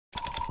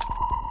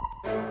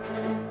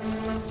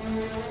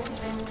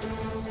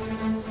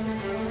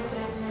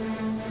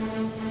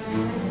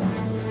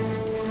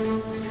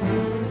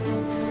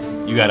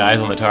You got eyes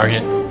on the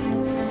target?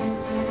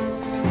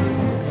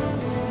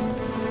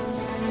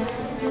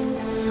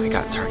 I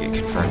got target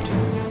confirmed.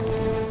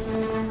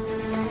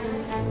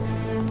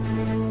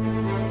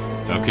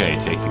 Okay,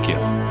 take the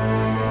kill.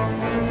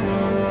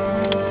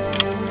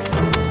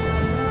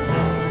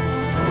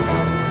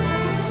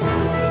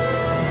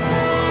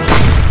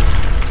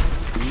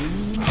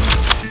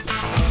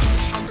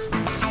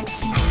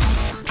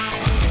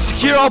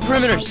 Secure all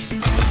perimeters!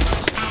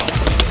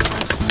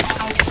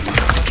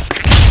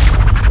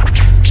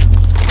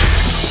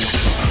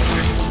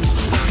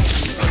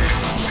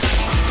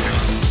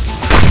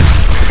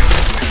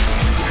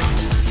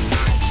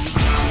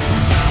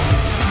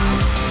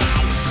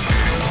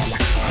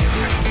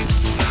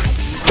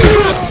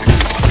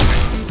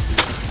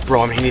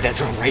 Bro, I'm gonna need that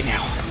drone right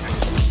now.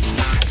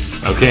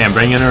 Okay, I'm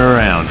bringing her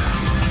around.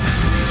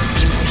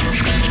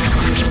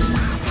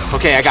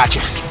 Okay, I got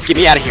you. Get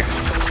me out of here.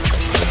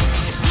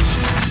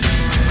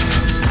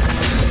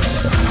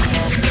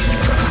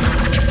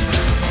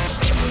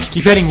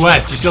 Keep heading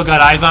west. You still got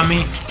eyes on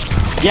me?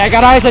 Yeah, I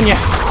got eyes on you.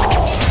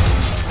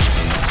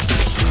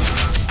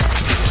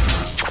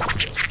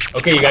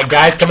 Okay, you got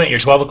guys coming at your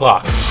 12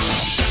 o'clock.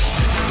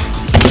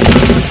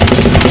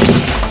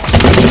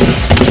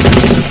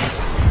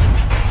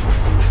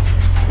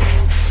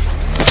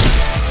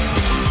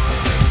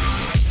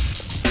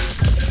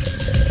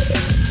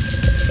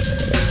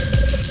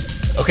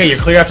 Okay, you're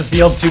clear off the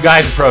field. 2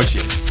 guys approach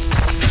you.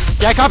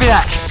 Yeah, copy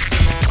that.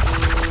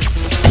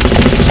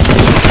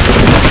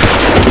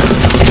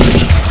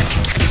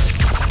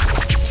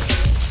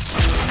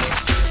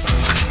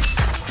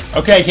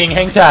 Okay, King,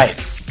 hang tight.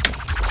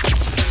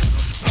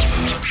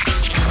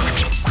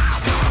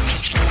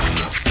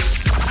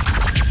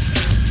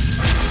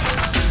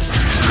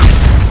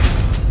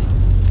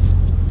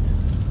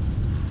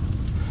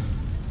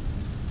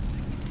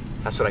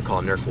 That's what I call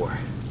a Nerf war.